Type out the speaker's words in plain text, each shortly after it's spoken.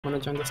Wanna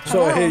join this?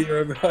 So I hear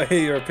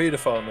you're a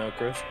paedophile now,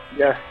 Chris.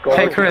 Yeah,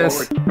 Hey,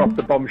 Chris. Dropped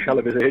the bombshell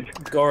of his age.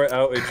 Gorit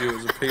outed you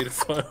as a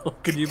paedophile.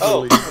 Can you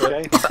believe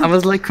that? I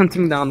was like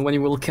counting down when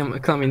you will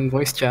come in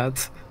voice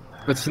chat,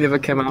 but you never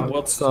came out.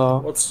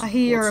 I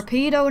hear you're a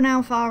pedo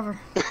now, father.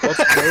 What's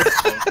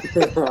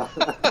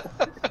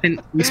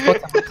And we spot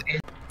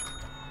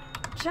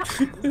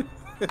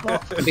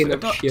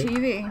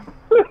Jackbox.tv.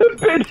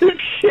 Bit of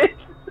shit.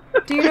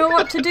 Do you know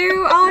what to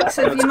do, Alex?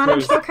 Have you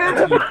managed to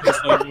okay?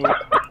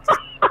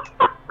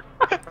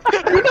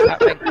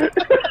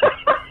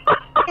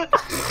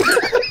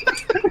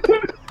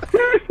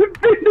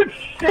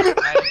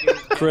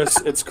 Chris,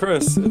 it's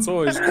Chris. It's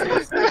always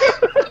Chris.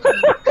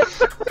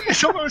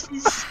 It's almost an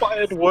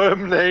inspired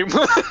worm name.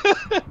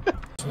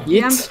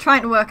 Yeah, I'm just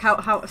trying to work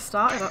out how to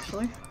start it,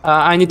 actually.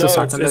 I need to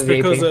start it's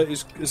because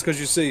it's because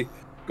you see,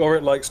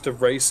 Gorit likes to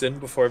race in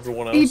before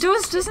everyone else. He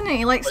does, doesn't he?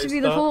 He likes to be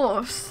the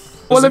horse.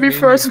 I wanna be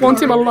first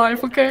once in my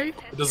life, okay?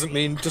 It doesn't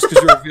mean just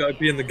because you're a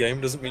VIP in the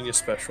game doesn't mean you're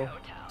special.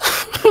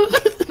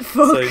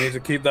 So you need to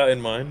keep that in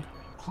mind.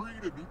 Create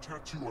a new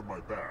tattoo on my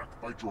back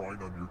by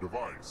drawing on your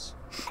device.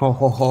 Ho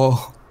ho ho.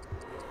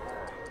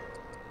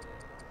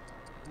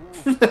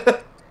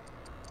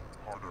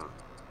 Harder.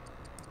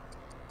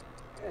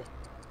 Oh.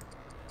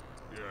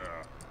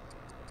 Yeah.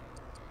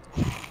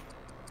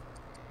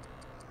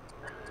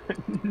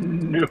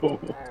 No.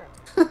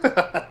 Yeah,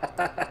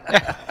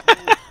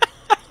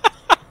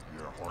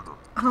 harder.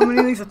 How many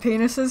of these are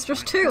penises?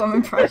 Just two, I'm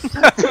impressed.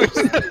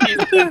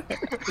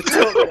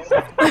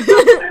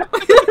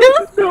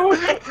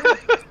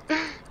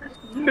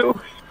 No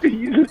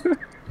speed.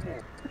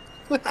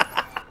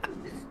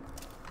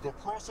 The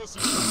process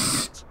is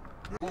complete.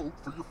 Now vote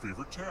for your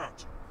favorite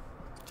tat.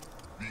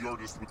 The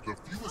artist with the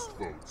fewest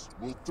votes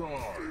will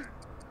die.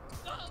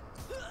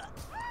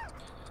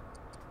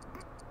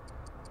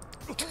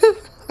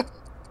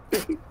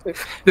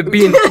 The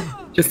being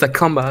just a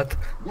combat.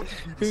 What did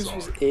we Whose decide?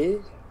 was A?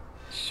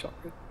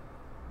 Shocking.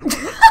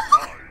 Don't make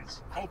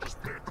eyes. I'll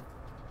just pick.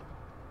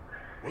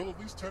 Well, at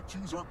least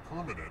tattoos aren't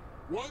permanent.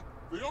 What?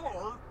 They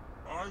are?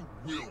 I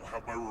will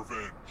have my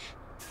revenge.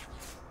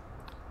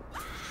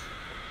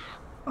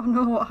 Oh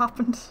no, what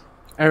happened?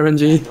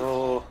 RNG.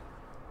 Oh,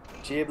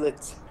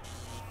 giblets.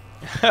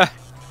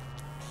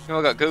 You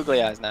all got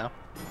googly eyes now.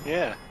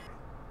 Yeah.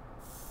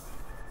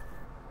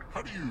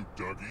 How do you,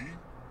 Dougie?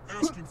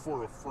 Asking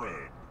for a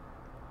friend.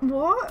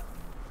 What?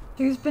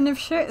 Who's been of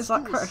shit? Is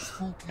that Do a Chris?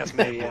 spooky That's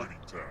me, yeah. handwriting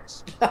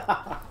test.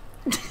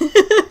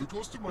 The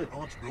ghost of my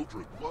aunt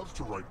Mildred loves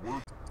to write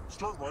words.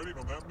 Start writing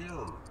on that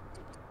mirror.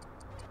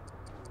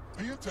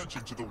 Pay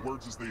attention to the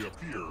words as they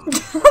appear.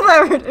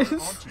 There it is.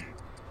 Auntie.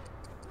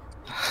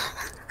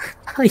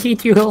 I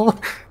hate you all.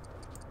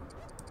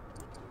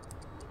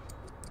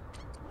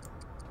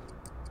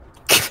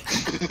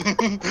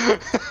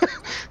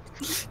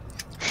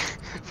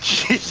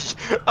 Jeez,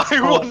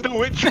 I wonder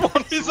which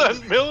one is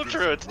Aunt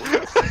Mildred.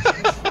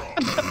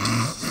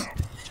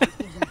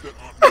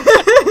 Or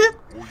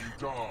you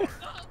die.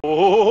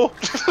 Oh.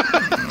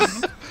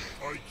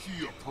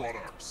 IKEA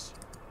products.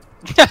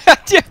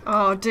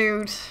 Oh,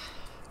 dude.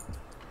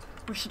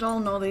 We should all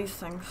know these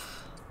things.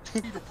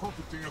 Need a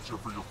perfect answer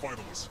for your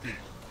final escape.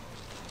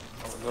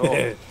 Oh no.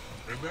 And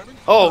that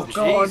Oh, includes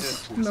God,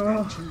 Jesus.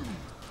 no. two.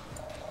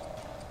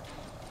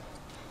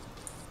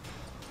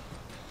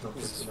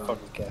 This is a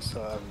fucking guess,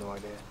 so I have no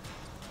idea.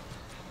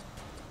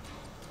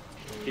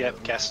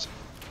 Yep, guessed.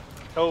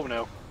 Oh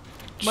no.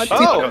 My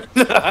Oh!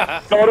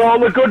 Got all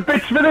the good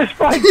bits for this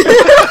fight.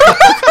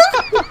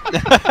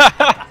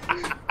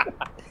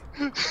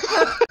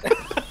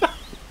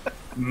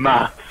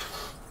 Math.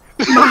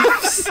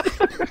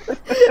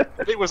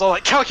 It was all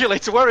like,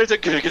 calculator, where is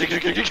it?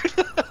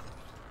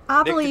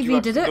 I believe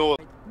you did it.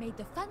 Made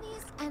the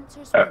funniest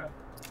answers.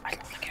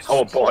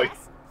 Oh boy.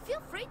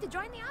 Feel free to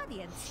join the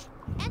audience.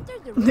 Enter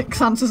the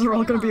Nick's answers are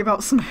all going to be about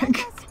Smeg.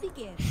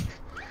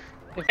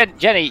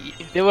 Jenny,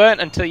 they weren't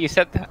until you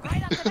said that.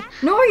 Right off the bat,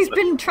 No, he's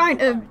been trying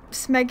to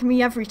smeg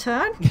me every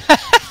turn.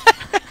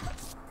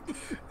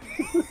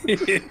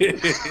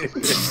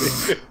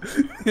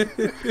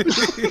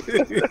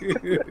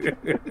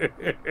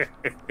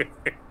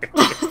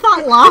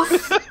 That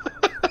laugh.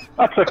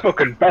 That's a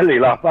fucking belly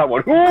laugh, that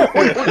one.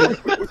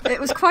 It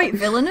was quite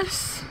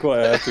villainous.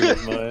 Quite happy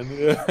with mine,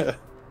 yeah.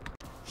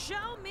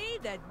 show me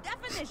the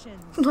definition.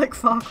 Like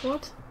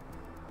Farquaad.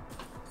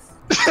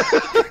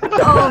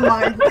 Oh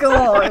my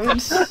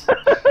god.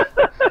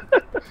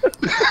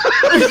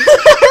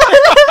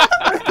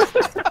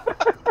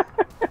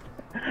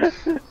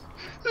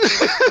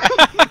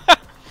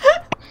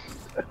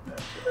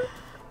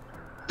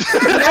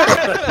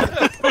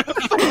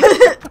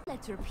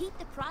 Let's repeat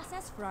the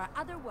process for our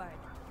other word.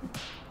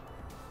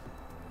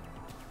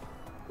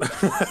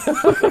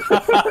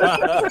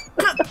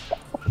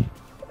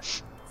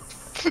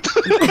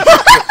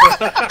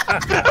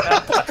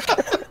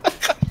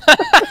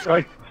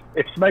 Right.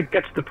 If Smeg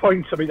gets the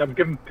points, I mean, I'm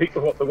giving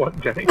people what they want,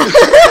 Jenny.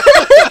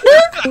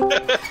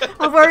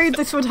 I worried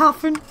this would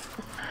happen.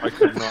 I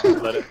could not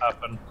let it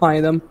happen.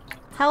 Hi them.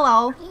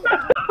 Hello.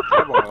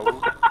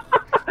 Hello.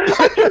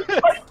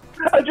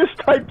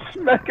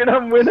 reckon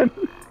I'm winning.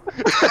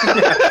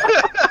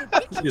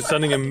 You're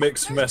sending him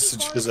mixed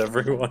messages,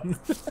 everyone.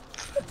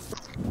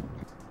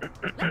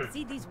 Let's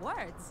see these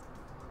words.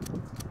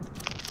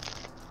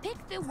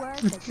 Pick the word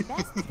that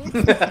best fits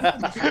the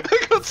definition. I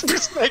got some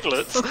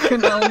smeglets.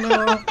 Fucking hell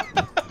no.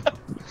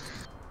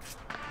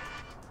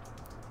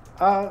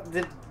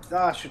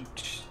 I should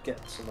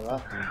get some of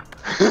that.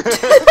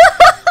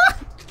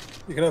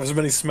 You can have as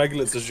many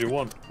smeglets as you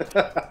want.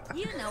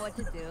 You know what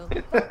to do.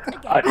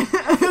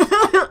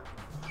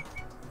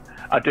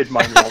 I did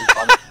mine wrong.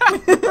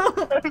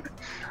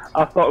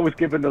 I thought it was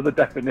given another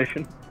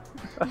definition.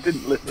 I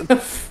didn't listen.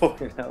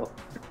 Fucking hell.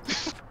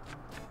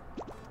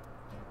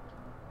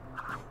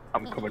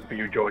 I'm coming for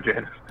you,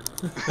 Georgian.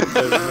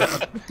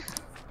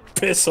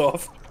 Piss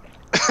off.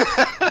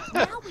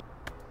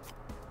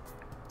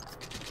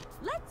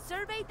 Let's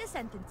survey the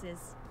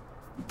sentences.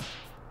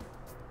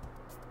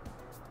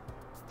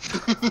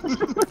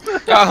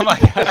 Oh my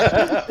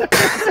god.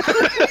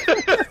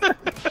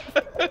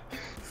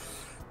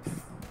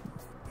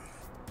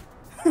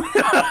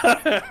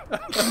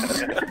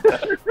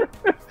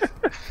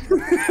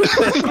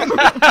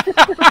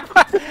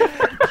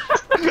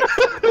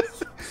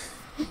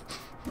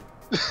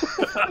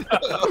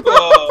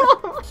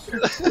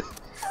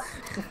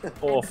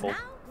 Awful. Now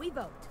we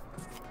vote.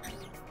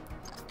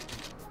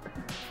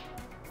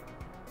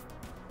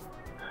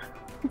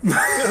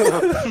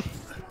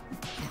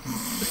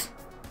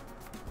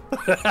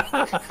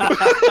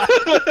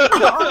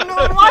 Oh no,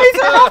 why is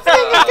it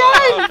happening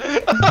again?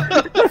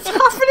 It's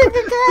happening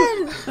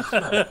again!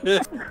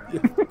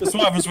 That's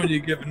what happens when you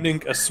give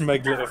Nink a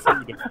smeglet of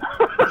food.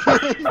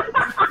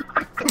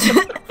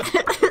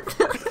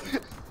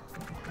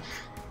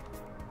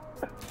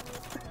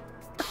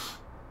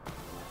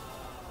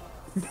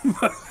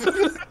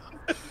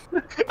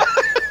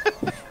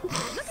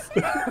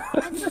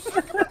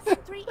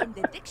 Entry in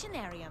the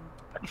Dictionarium.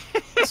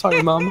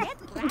 Sorry, Mum.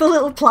 The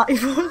little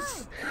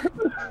platypus.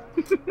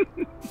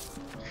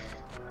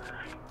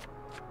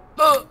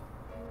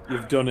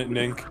 You've done it,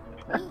 Nink.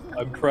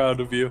 I'm proud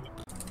of you.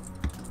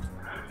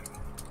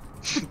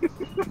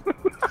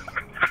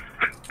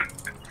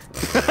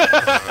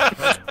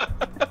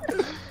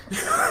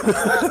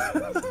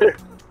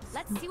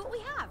 Let's see what we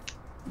have.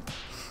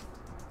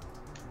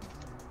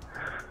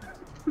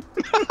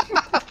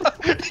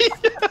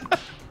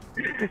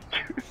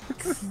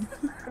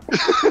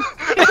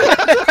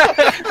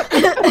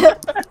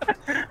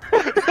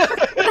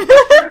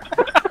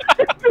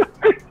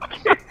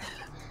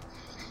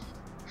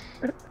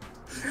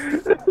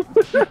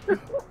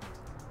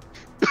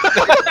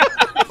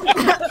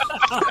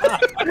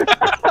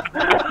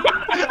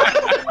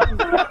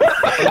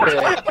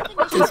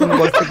 This one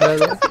works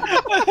together.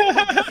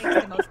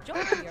 Here's the most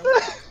jovial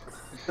word.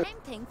 Same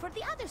thing for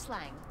the other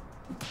slang.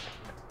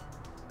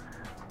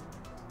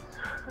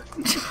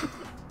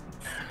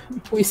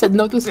 We said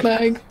no to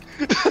smeg.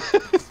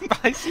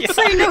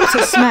 Say no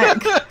to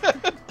smack.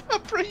 A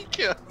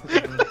breaker.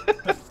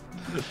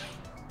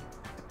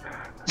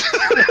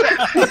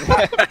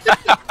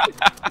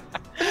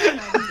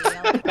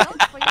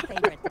 Vote for your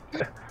favorite.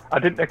 I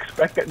didn't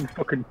expect getting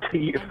fucking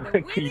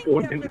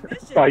keyboard in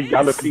by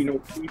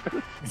jalapeno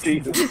keyboard.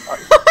 Jesus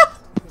Christ.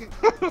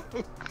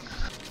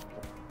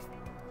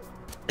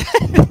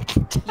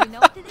 You know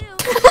what to do.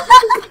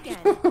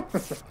 Again.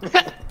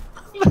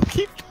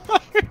 Lucky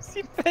flowers,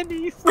 you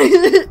pennies.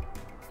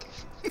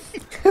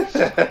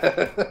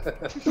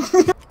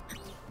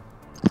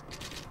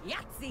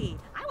 Yahtzee!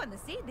 I want to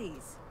see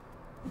these.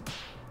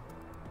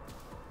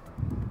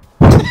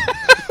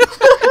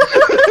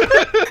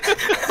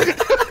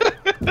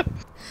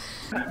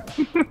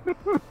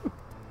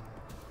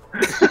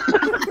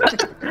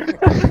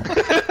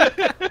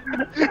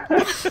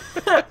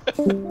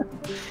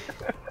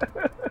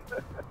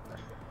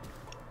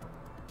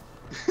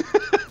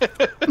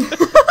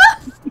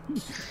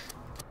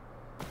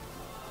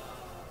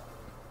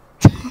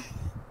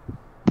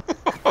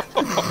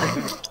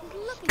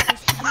 Look at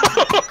this.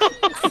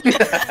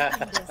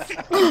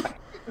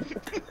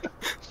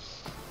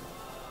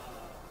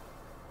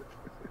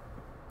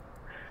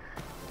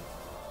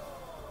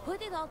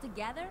 Put it all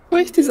together.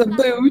 Wait, is a and you've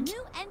got boat.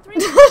 New entry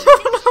in the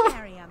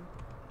Dictionarium.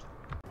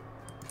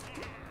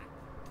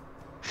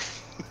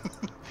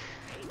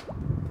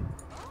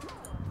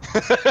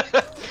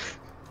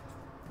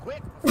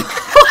 Quick!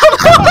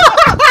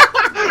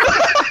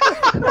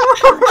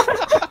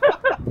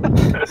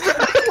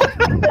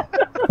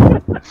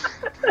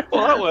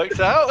 Well, that works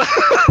out.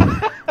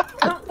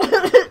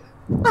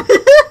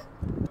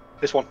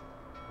 This one.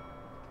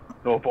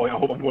 Oh boy, I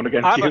hope I'm going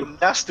against I'm you. a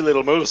nasty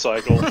little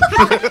motorcycle.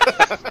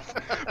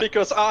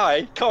 Because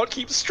I can't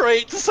keep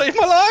straight to save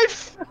my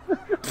life.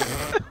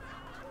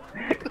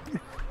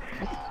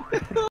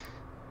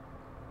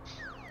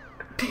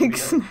 Big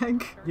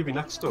snag. You'll be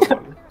next door,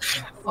 won't you?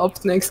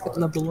 Up next, get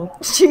another one.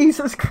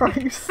 Jesus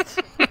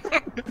Christ.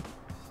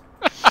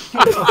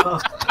 What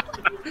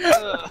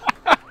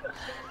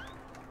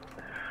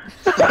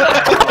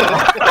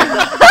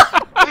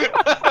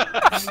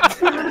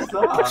is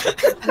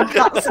that?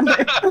 That's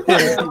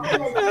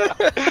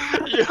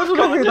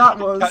that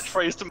was.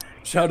 Catchphrase to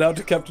Shout out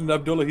to Captain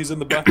Abdullah, he's in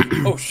the back.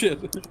 Oh shit.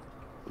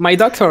 My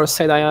doctor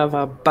said I have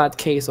a bad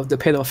case of the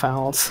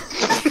pedophiles.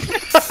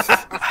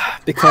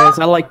 Because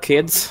I like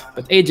kids,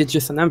 but age is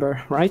just a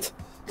number, right?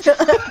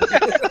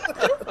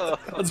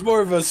 That's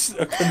more of a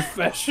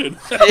confession.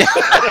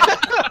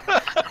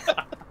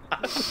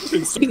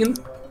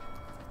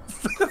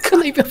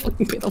 Can I be a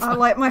fucking I pedophile?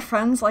 like my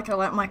friends like I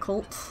like my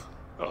cults.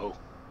 Oh.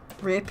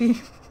 Rapey.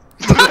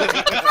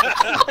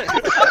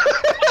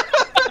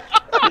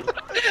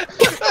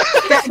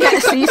 Get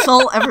a sea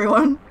salt,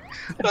 everyone.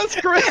 That's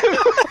great.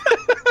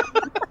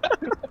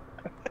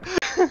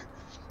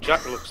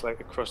 Jack looks like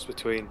a cross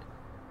between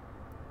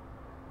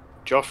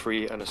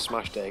Joffrey and a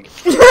smashed egg.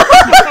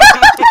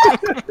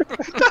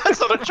 That's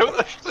not a joke,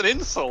 that's just an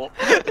insult.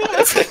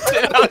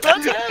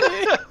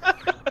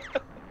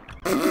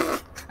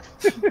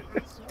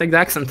 Take the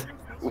accent.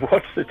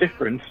 What's the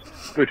difference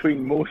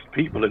between most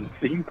people and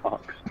theme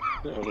parks?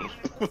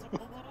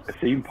 A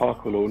theme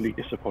park will only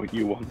disappoint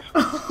you once.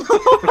 That's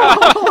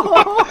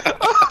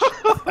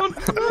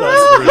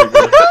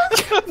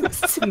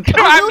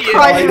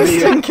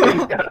really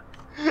good.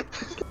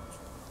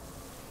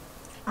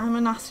 I'm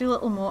a nasty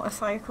little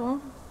motorcycle.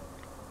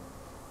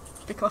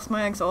 Because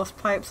my exhaust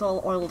pipe's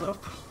all oiled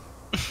up.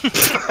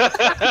 That's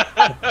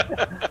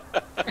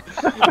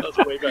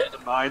way better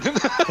than mine.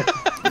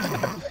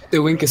 The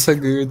wink is so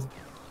good.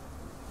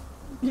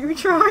 You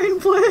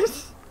trying,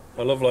 please?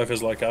 My love life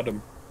is like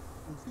Adam.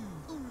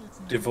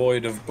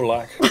 Devoid of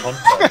black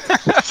contact.